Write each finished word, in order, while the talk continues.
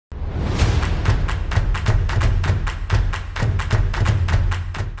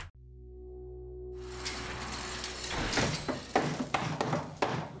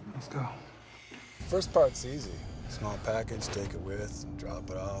First part's easy. Small package, take it with, drop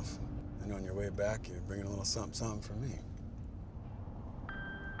it off. And on your way back, you're bringing a little something, something for me.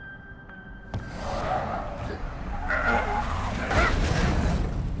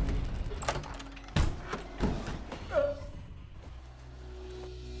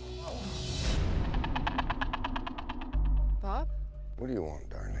 Bob? What do you want,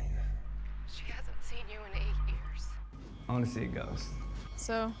 Darlene? She hasn't seen you in 8 years. I want to see a ghost.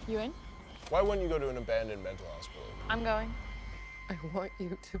 So, you in? Why wouldn't you go to an abandoned mental hospital? I'm going. I want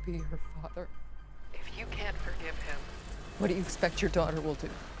you to be her father. If you can't forgive him, what do you expect your daughter will do?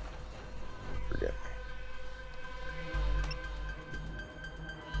 Forget me.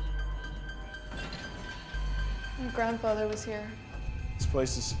 My grandfather was here. This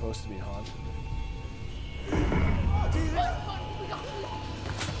place is supposed to be haunted.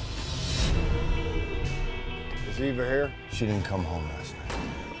 Is Eva here? She didn't come home last night.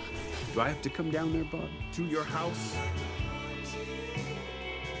 Do I have to come down there, Bob? To your house?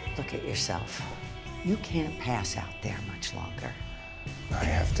 Look at yourself. You can't pass out there much longer. I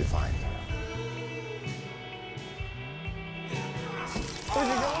have to find her. Was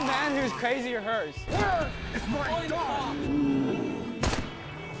it your old man who's crazy or hers? It's my dog!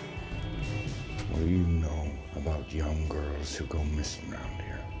 What do you know about young girls who go missing around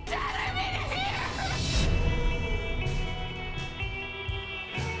here? Dad, I'm in here!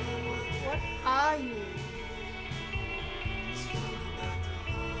 What are you?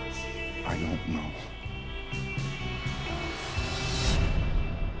 I don't know.